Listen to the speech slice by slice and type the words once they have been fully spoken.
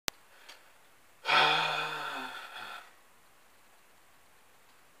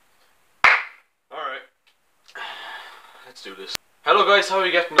Let's do this. Hello guys, how are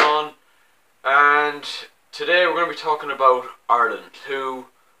you getting on? And today we're going to be talking about Ireland, who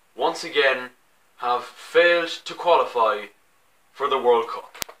once again have failed to qualify for the World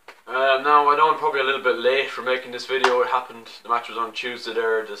Cup. Now I know I'm probably a little bit late for making this video. It happened, the match was on Tuesday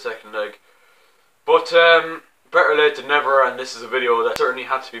there, the second leg. But better late than never, and this is a video that certainly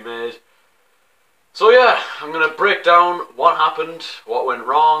had to be made. So yeah, I'm going to break down what happened, what went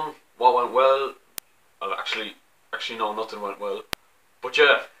wrong, what went well. Well, actually no, nothing went well. But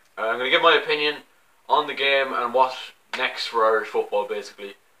yeah, I'm going to give my opinion on the game and what next for Irish football,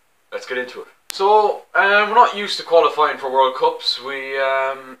 basically. Let's get into it. So, we're not used to qualifying for World Cups. We,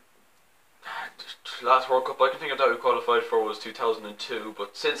 last World Cup I can think of that we qualified for was 2002.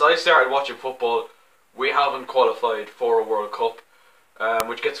 But since I started watching football, we haven't qualified for a World Cup,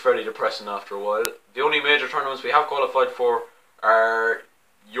 which gets fairly depressing after a while. The only major tournaments we have qualified for are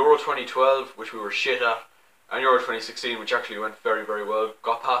Euro 2012, which we were shit at, and Euro 2016, which actually went very, very well.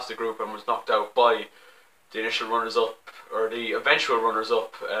 Got past the group and was knocked out by the initial runners-up, or the eventual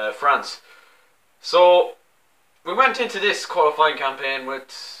runners-up, France. So, we went into this qualifying campaign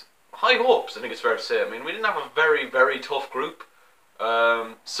with high hopes, I think it's fair to say. I mean, we didn't have a very, very tough group.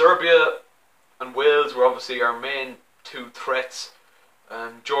 Serbia and Wales were obviously our main two threats.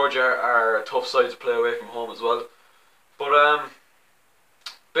 Georgia are a tough side to play away from home as well. But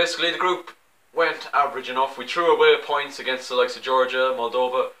basically the group went average enough. We threw away points against the likes of Georgia,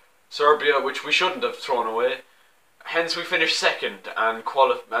 Moldova, Serbia, which we shouldn't have thrown away. Hence we finished second and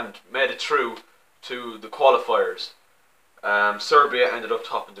made it through to the qualifiers. Serbia ended up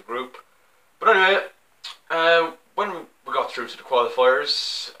topping the group. But anyway, when we got through to the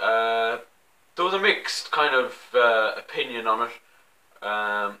qualifiers, there was a mixed kind of opinion on it.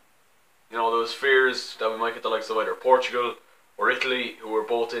 You know, there was fears that we might get the likes of either Portugal or Italy, who were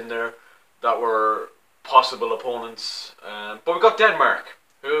both in there, that were possible opponents. But we got Denmark,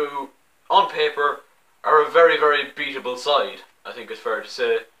 who, on paper, are a very, very beatable side, I think it's fair to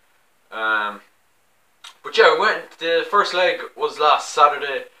say. But yeah, the first leg was last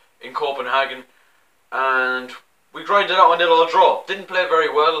Saturday in Copenhagen, and we grinded out a 0-0 draw. Didn't play very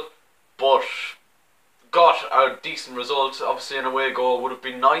well, but got a decent result. Obviously an away goal would have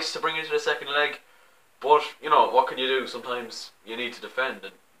been nice to bring into the second leg, but you know, what can you do? Sometimes you need to defend,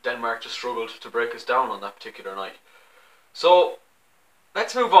 and Denmark just struggled to break us down on that particular night. So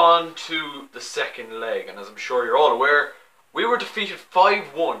let's move on to the second leg, and as I'm sure you're all aware, we were defeated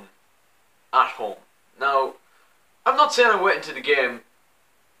 5-1 at home. Now, I'm not saying I went into the game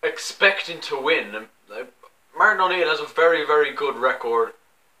expecting to win. Martin O'Neill has a very, very good record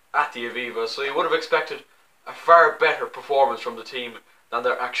at the Aviva, so you would have expected a far better performance from the team than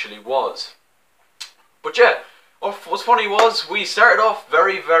there actually was. But yeah, what's funny was we started off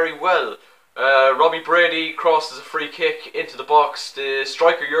very, very well. Robbie Brady crosses a free kick into the box. The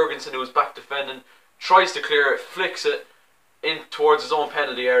striker Jurgensen, who was back defending, tries to clear it, flicks it in towards his own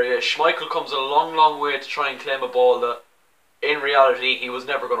penalty area. Schmeichel comes a long, long way to try and claim a ball that, in reality, he was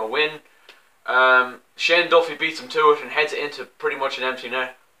never going to win. Shane Duffy beats him to it and heads it into pretty much an empty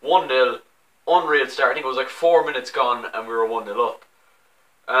net. 1-0, unreal start. I think it was like 4 minutes gone and we were 1-0 up.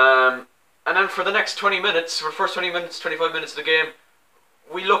 And then for the next 20 minutes, for the first 20 minutes, 25 minutes of the game,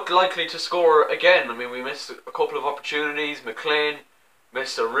 we looked likely to score again. I mean, we missed a couple of opportunities. McLean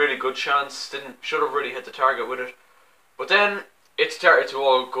missed a really good chance. Should have really hit the target with it. But then it started to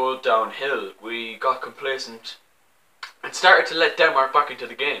all go downhill. We got complacent and started to let Denmark back into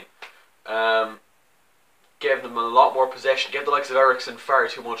the game. Gave them a lot more possession. Gave the likes of Eriksson far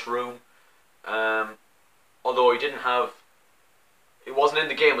too much room. Although he wasn't in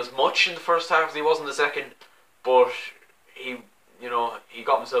the game as much in the first half as he was in the second, but he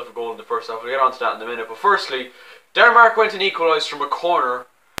got himself a goal in the first half. We'll get on to that in a minute. But firstly, Denmark went and equalised from a corner,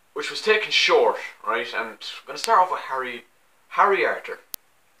 which was taken short, right? And I'm going to start off with Harry Arter.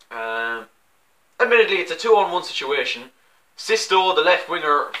 Admittedly, it's a 2-on-1 situation. Sisto, the left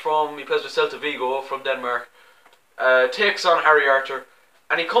winger he plays with Celta Vigo from Denmark, takes on Harry Arter,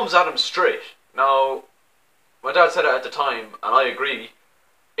 and he comes at him straight. Now, my dad said it at the time, and I agree,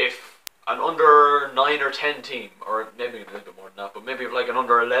 if an under 9 or 10 team, or maybe a little bit more than that, but maybe like an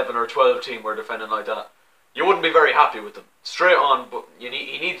under 11 or 12 team were defending like that, you wouldn't be very happy with them. Straight on, but he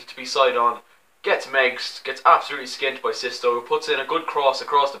needed to be side on, gets megged, gets absolutely skint by Sisto, who puts in a good cross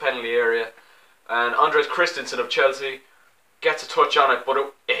across the penalty area, and Andres Christensen of Chelsea gets a touch on it, but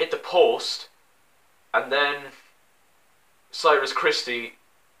it hit the post, and then Cyrus Christie,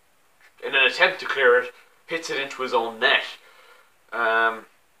 in an attempt to clear it, hits it into his own net. I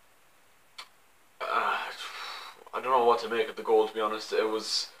don't know what to make of the goal, to be honest. It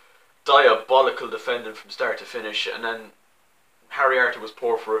was diabolical defending from start to finish, and then Harry Arter was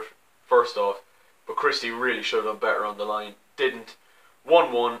poor for it, first off, but Christie really should have done better on the line. Didn't.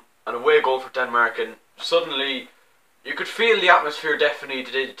 1-1, an away goal for Denmark, and suddenly you could feel the atmosphere definitely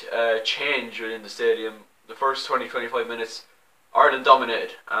did change within the stadium. The first 20-25 minutes, Ireland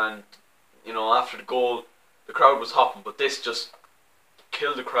dominated, and you know, after the goal, the crowd was hopping, but this just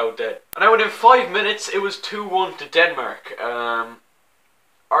killed the crowd dead. And now within 5 minutes, it was 2-1 to Denmark.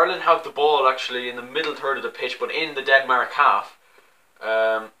 Ireland have the ball actually in the middle third of the pitch, but in the Denmark half.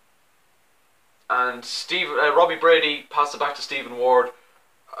 And Robbie Brady passed it back to Stephen Ward.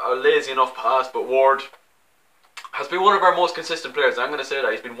 A lazy enough pass, but Ward has been one of our most consistent players. I'm going to say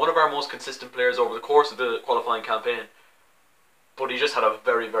that. He's been one of our most consistent players over the course of the qualifying campaign. But he just had a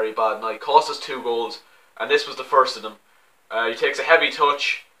very, very bad night. Cost us 2 goals, and this was the first of them. He takes a heavy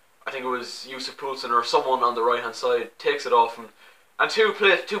touch. I think it was Yusuf Poulsen or someone on the right-hand side. Takes it off him. And two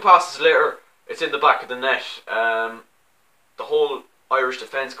passes later, it's in the back of the net. The whole Irish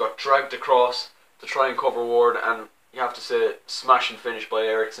defence got dragged across to try and cover Ward, and you have to say, smashing finish by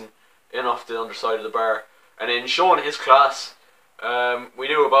Eriksson in off the underside of the bar. And in showing his class, we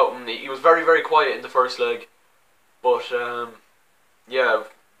knew about him. He was very, very quiet in the first leg, but yeah,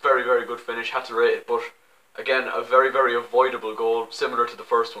 very, very good finish. Had to rate it, but again, a very, very avoidable goal, similar to the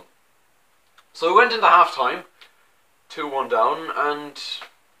first one. So we went into half time, 2-1 down, and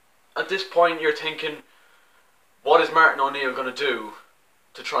at this point you're thinking, what is Martin O'Neill going to do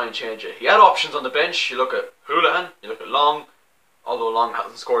to try and change it? He had options on the bench. You look at Houlihan, you look at Long, although Long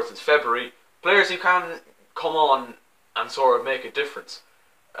hasn't scored since February. Players who can come on and sort of make a difference.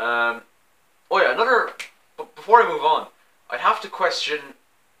 Oh yeah, before I move on, I'd have to question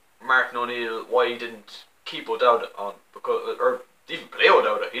Martin O'Neill why he didn't keep O'Dowda on, or even play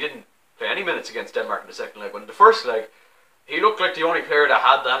O'Dowda. He didn't play any minutes against Denmark in the second leg. When in the first leg, he looked like the only player that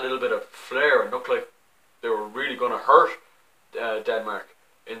had that little bit of flair and looked like they were really going to hurt Denmark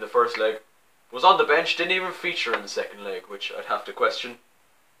in the first leg. Was on the bench, didn't even feature in the second leg, which I'd have to question.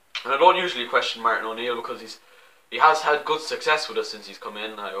 And I don't usually question Martin O'Neill because he has had good success with us since he's come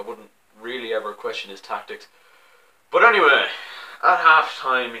in. I wouldn't really ever question his tactics. But anyway, at half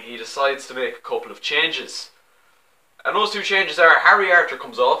time he decides to make a couple of changes. And those 2 changes are Harry Arter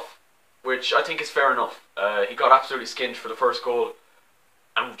comes off, which I think is fair enough. He got absolutely skinned for the first goal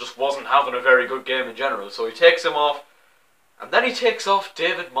and just wasn't having a very good game in general. So he takes him off, and then he takes off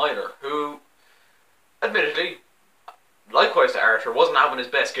David Meyler, who, admittedly, likewise to Arter, wasn't having his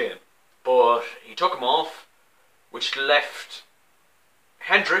best game. But he took him off, which left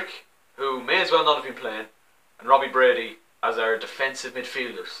Hendrick, who may as well not have been playing, and Robbie Brady as our defensive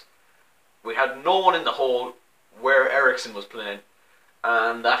midfielders. We had no one in the hole where Eriksson was playing,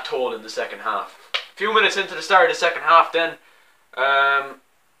 and that told in the second half. A few minutes into the start of the second half then,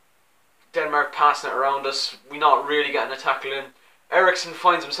 Denmark passing it around us, we not really getting a tackle in. Eriksson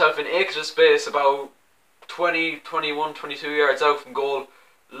finds himself in acres space about 20, 21, 22 yards out from goal.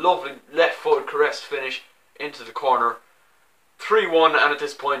 Lovely left-footed caressed finish into the corner. 3-1, and at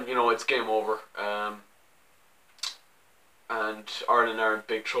this point, you know, it's game over. And Ireland are in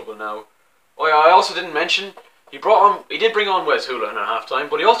big trouble now. Oh yeah, I also didn't mention, he did bring on Wes Houlihan at half-time,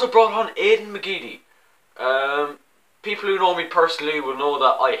 but he also brought on Aidan McGeady. People who know me personally will know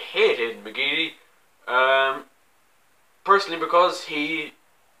that I hate Aidan McGeady. Personally because he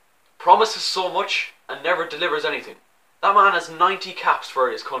promises so much and never delivers anything. That man has 90 caps for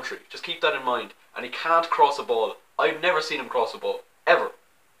his country. Just keep that in mind. And he can't cross a ball. I've never seen him cross a ball. Ever.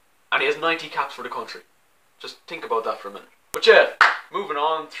 And he has 90 caps for the country. Just think about that for a minute. But yeah, moving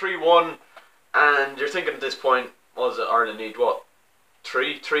on. 3-1. And you're thinking at this point, what does Ireland need? What?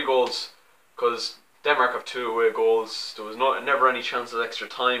 3 goals. Because Denmark have 2 away goals. There was never any chance of extra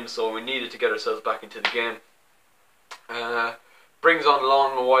time, so we needed to get ourselves back into the game. Brings on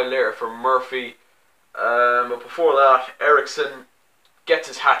Long a while later for Murphy. But before that, Eriksson gets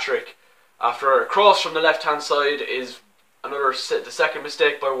his hat-trick. After a cross from the left-hand side is the second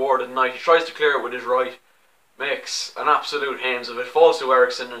mistake by Ward of the night. He tries to clear it with his right. Makes an absolute hames of it. Falls to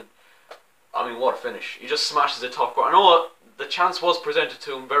Eriksson, and I mean, what a finish. He just smashes the top corner. I know the chance was presented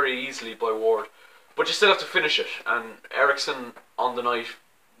to him very easily by Ward, but you still have to finish it. And Eriksson on the night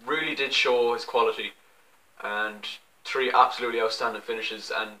really did show his quality. And 3 absolutely outstanding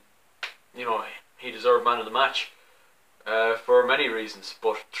finishes, and you know, he deserved man of the match for many reasons.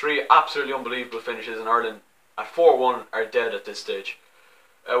 But 3 absolutely unbelievable finishes, and Ireland at 4-1 are dead at this stage.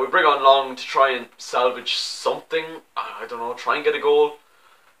 We bring on Long to try and salvage something. I don't know, try and get a goal.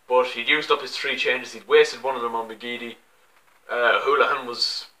 But he'd used up his 3 changes. He'd wasted one of them on McGeady. Houlihan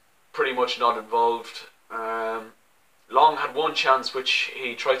was pretty much not involved. Long had 1 chance which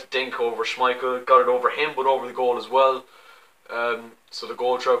he tried to dink over Schmeichel. Got it over him, but over the goal as well. So the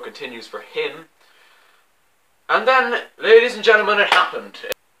goal drought continues for him. And then, ladies and gentlemen, it happened.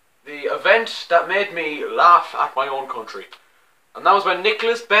 The event that made me laugh at my own country. And that was when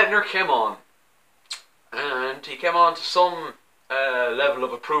Nicklas Bendtner came on. And he came on to some level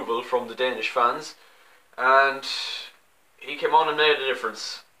of approval from the Danish fans. And he came on and made a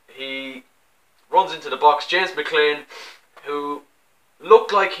difference. He runs into the box. James McLean, who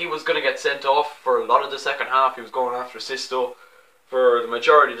looked like he was going to get sent off for a lot of the second half. He was going after Sisto for the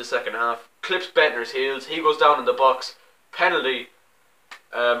majority of the second half. Clips Bentner's heels. He goes down in the box. Penalty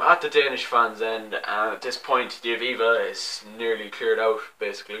at the Danish fans' end. And at this point, the Aviva is nearly cleared out,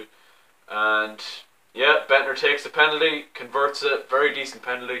 basically. And yeah, Bentner takes the penalty, converts it. Very decent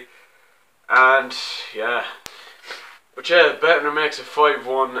penalty. And yeah. But yeah, Bentner makes it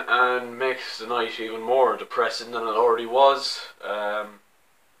 5-1 and makes the night even more depressing than it already was.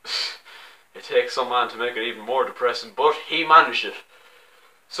 It takes some man to make it even more depressing, but he managed it.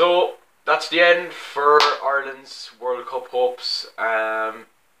 So that's the end for Ireland's World Cup hopes.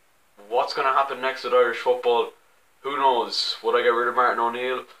 What's going to happen next with Irish football? Who knows? Would I get rid of Martin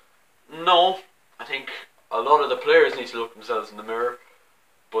O'Neill? No. I think a lot of the players need to look themselves in the mirror.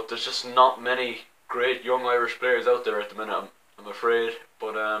 But there's just not many great young Irish players out there at the minute, I'm afraid.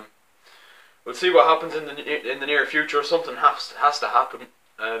 But we'll see what happens in the near future. Something has to happen.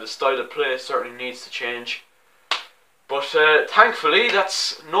 The style of play certainly needs to change. But thankfully,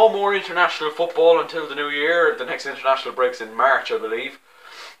 that's no more international football until the new year. The next international break's in March, I believe.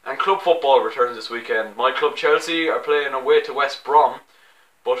 And club football returns this weekend. My club Chelsea are playing away to West Brom.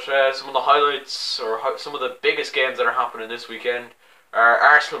 But some of the highlights, or some of the biggest games that are happening this weekend,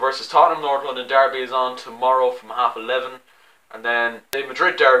 Arsenal versus Tottenham. North London Derby is on tomorrow from 11:30, and then the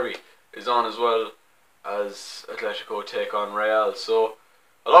Madrid Derby is on as well, as Atletico take on Real. So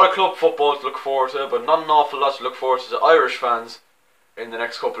a lot of club football to look forward to, but not an awful lot to look forward to the Irish fans in the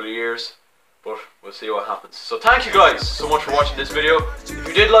next couple of years. But we'll see what happens. So thank you guys so much for watching this video. If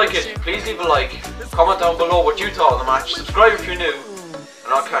you did like it, please leave a like, comment down below what you thought of the match, subscribe if you're new,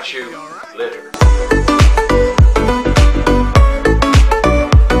 and I'll catch you later.